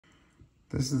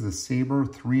This is the SABRE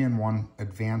 3-in-1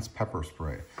 Advanced Pepper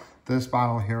Spray. This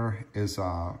bottle here is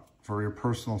for your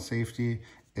personal safety.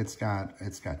 It's got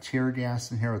tear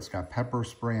gas in here, it's got pepper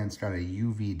spray, and it's got a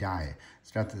UV dye.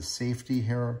 It's got the safety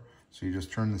here, so you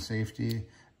just turn the safety,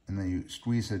 and then you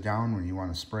squeeze it down when you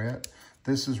want to spray it.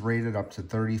 This is rated up to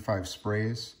 35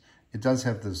 sprays. It does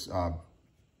have this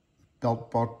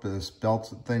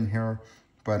belt thing here,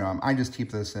 but I just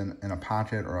keep this in a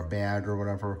pocket or a bag or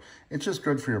whatever. It's just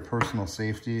good for your personal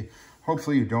safety.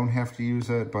 Hopefully you don't have to use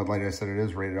it, but like I said, it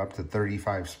is rated up to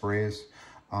 35 sprays.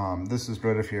 This is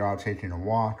good if you're out taking a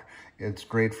walk. It's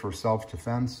great for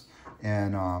self-defense,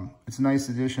 and it's a nice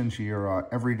addition to your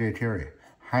everyday carry.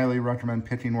 Highly recommend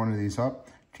picking one of these up.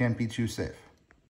 Can't be too safe.